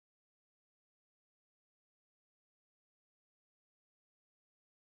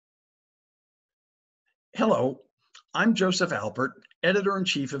Hello, I'm Joseph Alpert,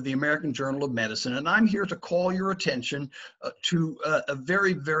 Editor-in-Chief of the American Journal of Medicine, and I'm here to call your attention to a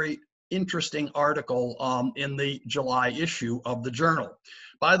very interesting article in the July issue of the journal.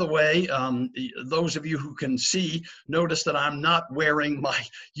 By the way, those of you who can see, notice that I'm not wearing my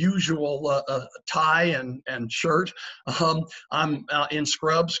usual tie and shirt. I'm in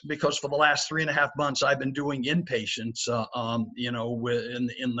scrubs because for the last 3.5 months I've been doing inpatients,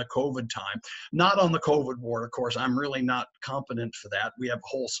 in the COVID time. Not on the COVID ward, of course. I'm really not competent for that. We have a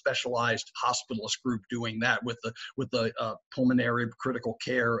whole specialized hospitalist group doing that with the pulmonary critical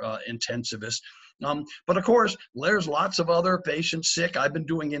care intensivist. But of course, there's lots of other patients sick. I've been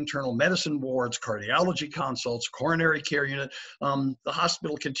doing internal medicine wards, cardiology consults, coronary care unit. The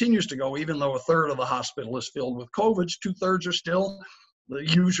hospital continues to go, even though a third of the hospital is filled with COVIDs, 2/3 are still the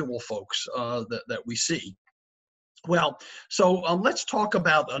usual folks that we see. Well, so let's talk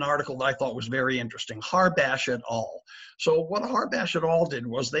about an article that I thought was very interesting, Harbash et al. So what Harbash et al. Did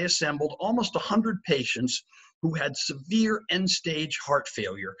was they assembled almost 100 patients who had severe end-stage heart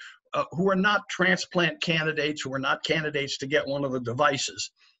failure, who are not transplant candidates, who are not candidates to get one of the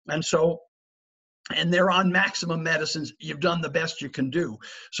devices. And they're on maximum medicines. You've done the best you can do.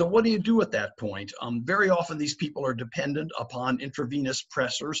 So what do you do at that point? Very often these people are dependent upon intravenous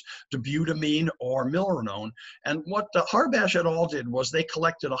pressors, dobutamine or milrinone. And what Harbash et al. Did was they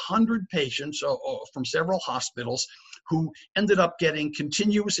collected 100 patients from several hospitals who ended up getting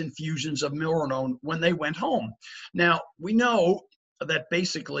continuous infusions of milrinone when they went home. Now, we know that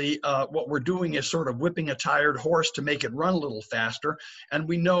basically what we're doing is sort of whipping a tired horse to make it run a little faster. And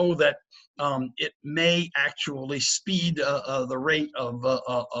we know that it may actually speed the rate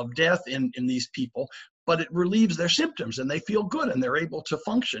of death in these people, but it relieves their symptoms and they feel good and they're able to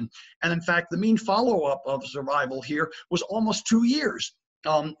function. And in fact, the mean follow-up of survival here was almost 2 years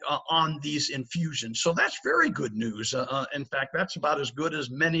on these infusions. So that's very good news. In fact, that's about as good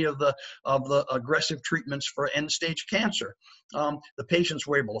as many of the aggressive treatments for end-stage cancer. The patients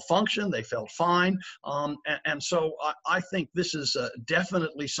were able to function, they felt fine, and so I think this is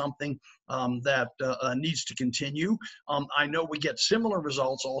definitely something that needs to continue. I know we get similar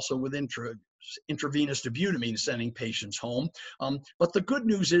results also with intravenous dobutamine sending patients home. But the good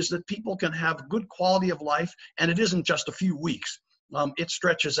news is that people can have good quality of life, and it isn't just a few weeks. It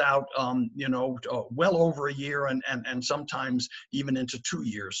stretches out, well over a year and sometimes even into 2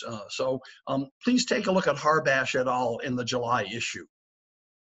 years. So please take a look at Harbash et al. In the July issue.